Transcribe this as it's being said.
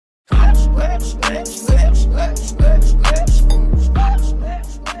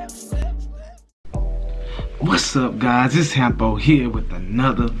What's up, guys? It's Hampo here with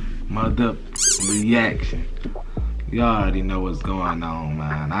another mother reaction. Y'all already know what's going on,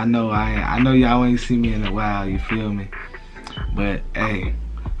 man. I know y'all ain't seen me in a while, you feel me? But hey,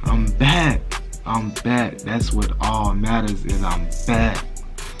 I'm back. I'm back. That's what all matters, is I'm back.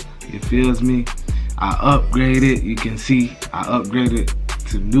 You feels me? I upgraded. You can see I upgraded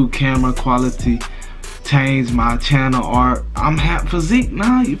to new camera quality. Changed my channel art. I'm Hamp Phasique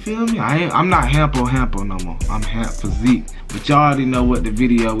now, you feel me? I'm not Hampo no more. I'm Hamp Phasique. But y'all already know what the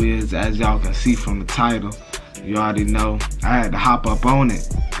video is, as y'all can see from the title. You already know. I had to hop up on it,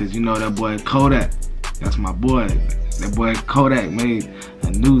 cause you know that boy Kodak. That's my boy. That boy Kodak made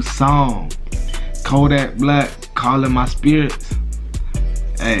a new song. Kodak Black, Calling My Spirits.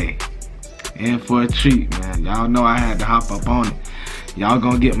 Hey, in for a treat, man. Y'all know I had to hop up on it. Y'all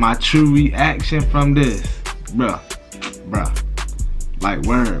gonna get my true reaction from this. Bruh. Like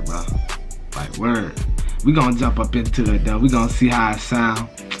word, bruh. Like word. We gonna jump up into it though. We gonna see how it sound.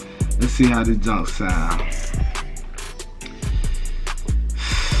 Let's see how this junk sound.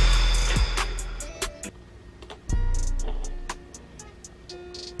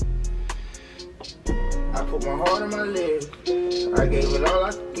 I put my heart in my leg. I gave it all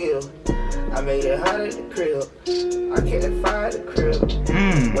I could give. I made it hot at the crib. I kept that fire at the crib.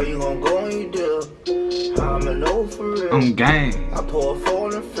 Where you gonna go when you do? I'ma know for real. I'm gang. I pour a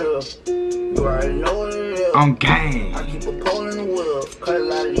four in the field. You already know what it is. I'm gang. I keep a pole in the wheel. Cut a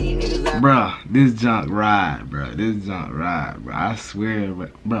lot of these niggas out. Bruh, this junk ride, bruh. This junk ride, bruh. I swear,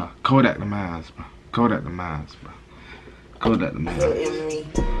 bruh. Kodak the mines, bruh. Kodak the mines, bruh. Kodak the mines.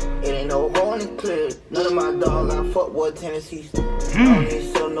 It ain't no hole in the clear. None of my dogs got fuck boy tendencies. I don't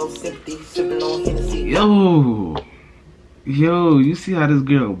need show no sympathy. Sipping on Hennessy. Yo, you see how this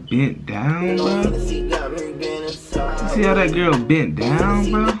girl bent down, bro? You see how that girl bent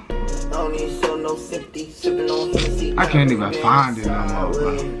down, bro? I can't even find it no more,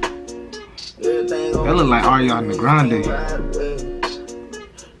 bro. That look like Ariana Grande.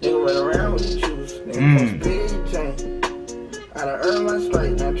 I done earned my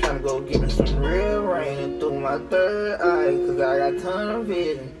stripes, now I'm trying to go get me some real rain and through my third eye, cause I got a ton of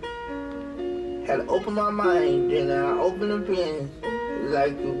vision. Had to open my mind, then I open the pins.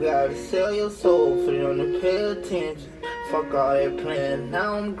 Like you gotta sell your soul for them to pay attention. Fuck all that playing,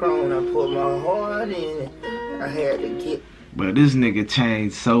 now I'm grown, I put my heart in it. I had to get. But this nigga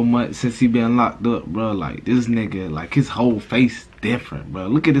changed so much since he been locked up, bro. Like this nigga, like his whole face different, bro.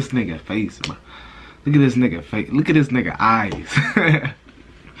 Look at this nigga face, bro. Look at this nigga face. Look at this nigga eyes.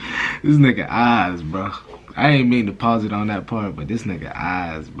 This nigga eyes, bro. I ain't mean to pause it on that part, but this nigga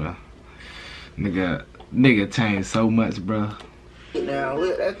eyes, bro. Nigga changed so much, bro. Get down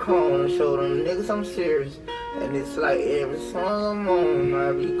with that cone and show them niggas I'm serious. And it's like every song I'm on,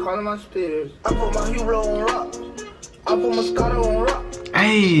 I be calling my spirits. I put my hero on rock. I put my Scotto on rock.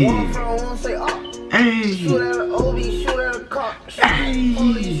 Hey. One front, one say up. Hey. Shoot at an OB, shoot at a cop. Shoot hey.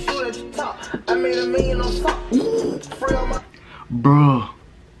 Police, shoot at your top. I made $1 million on stock. Free on my.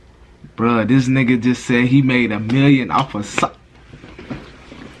 Bruh, this nigga just said he made $1 million off of sock.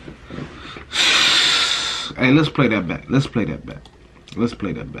 Hey, let's play that back. Let's play that back.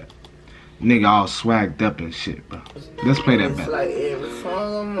 Nigga all swagged up and shit, bro. Let's play that back. It's like every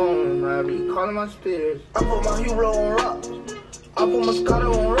song I'm on, I be calling my spirits. I put my hero on rock. I put my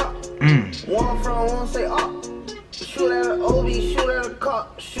Scotto on rock. One front, one say up. Shoot at an OB, shoot at a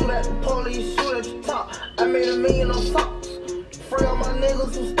cop. Shoot at the police, shoot at your top. I made $1 million on stocks. Free all my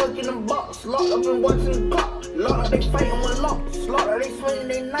niggas who stuck in the box. Locked up and watching the clock. Locked up, they fighting with locks. Locked up, they swinging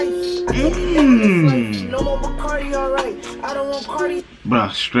they knives. I think it's no more Bacardi, alright. I don't want Cardi.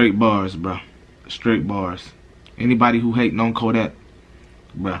 Bruh, straight bars, bruh. Straight bars. Anybody who hating on Kodak,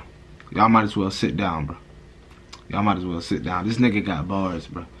 bruh, y'all might as well sit down, bruh. Y'all might as well sit down. This nigga got bars,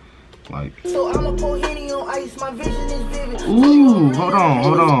 bruh. Like. So I'ma pour Henny on ice. My vision is vivid. Ooh, hold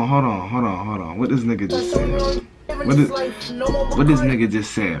on. What this nigga just said? What this nigga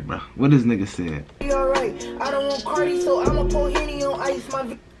just said, bro? What this nigga said? I don't want Cardi, so I'ma pour Henny on ice.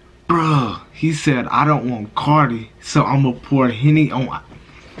 My bruh, he said I don't want Cardi, so I'ma pour Henny on ice.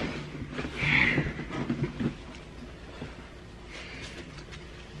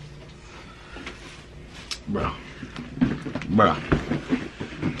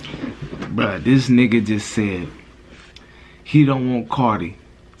 Bruh, this nigga just said he don't want Cardi,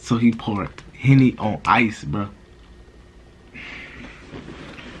 so he poured Henny on ice, bruh.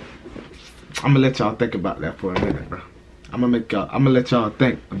 I'm gonna let y'all think about that for a minute, bro. I'm gonna let y'all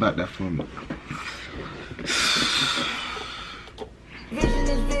think about that for a minute.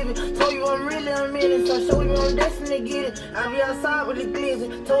 living. Told you I'm really a minute, so show you I'm destined to get it. I be outside with the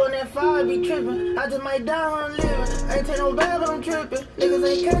glizzy, told that fire be tripping. I just might die when I'm living. I ain't take no bad, but I'm tripping. Niggas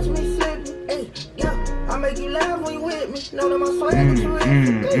ain't catch me slipping. Hey, yeah, I make you laugh when you with me. Know that my swag is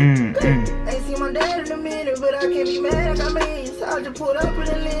terrific. Ain't seen my dad in a minute, but I can't be mad, I got millions. I just pulled up in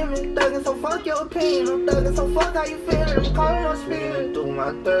the limit. Thuggin', so fuck your opinion. I'm thuggin', so fuck how you feelin'. I'm calling on spirit through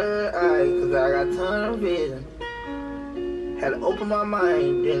my third eye, cause I got ton of vision. Had to open my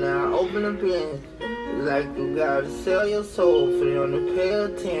mind, then I open the bin. Like you gotta sell your soul for them to pay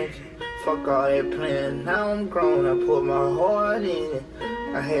attention. Fuck all that plan, now I'm grown, I put my heart in it.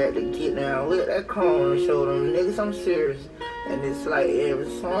 I had to get down with that chrome and show them niggas I'm serious. And it's like every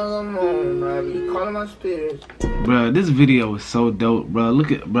song I'm on, I be calling my spirits. Bruh, this video is so dope, bruh.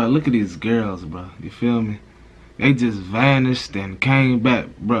 Look at these girls, bruh. You feel me? They just vanished and came back,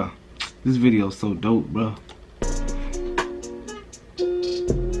 bruh. This video is so dope, bruh.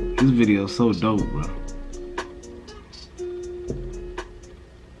 This video is so dope, bruh.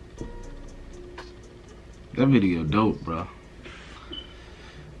 That video dope, bruh.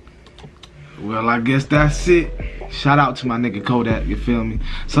 Well, I guess that's it. Shout out to my nigga Kodak, you feel me?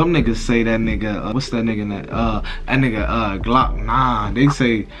 Some niggas say that nigga, what's that nigga that nigga Glock 9.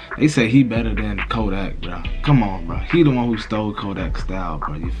 They say he better than Kodak, bro. Come on, bro. He the one who stole Kodak style,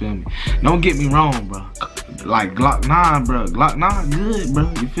 bro. You feel me? Don't get me wrong, bro. Like Glock 9, bro. Glock 9 good, bro.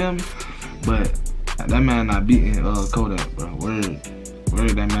 You feel me? But that man not beating Kodak, bro. Word,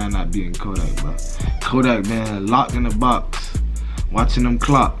 that man not beating Kodak, bro. Kodak been locked in the box, watching them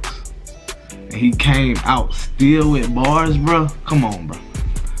clocks. And he came out still with bars, bro. Come on, bro.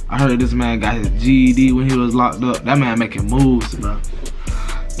 I heard this man got his GED when he was locked up. That man making moves, bro.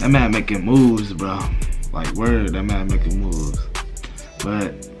 That man making moves, bro. Like, word, that man making moves.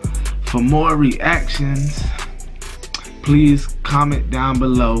 But for more reactions, please comment down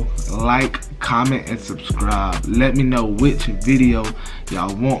below. Like, comment, and subscribe. Let me know which video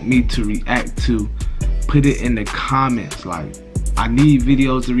y'all want me to react to. Put it in the comments. Like, I need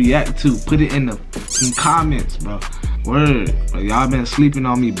videos to react to. Put it in the comments, bro. Word. Y'all been sleeping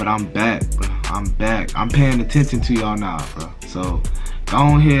on me, but I'm back, bro. I'm back. I'm paying attention to y'all now, bro. So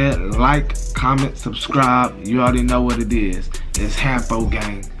go ahead, like, comment, subscribe. You already know what it is. It's Hampo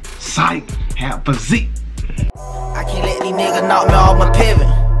Gang. Psych. Hamp Phasique. I can't let these niggas knock me off my pivot.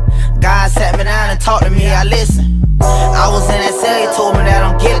 God sat me down and talked to me, I listen. I was in that cell, he told me that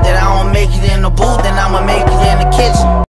I don't get it, that I don't make it in the booth, then I'ma make it in the kitchen.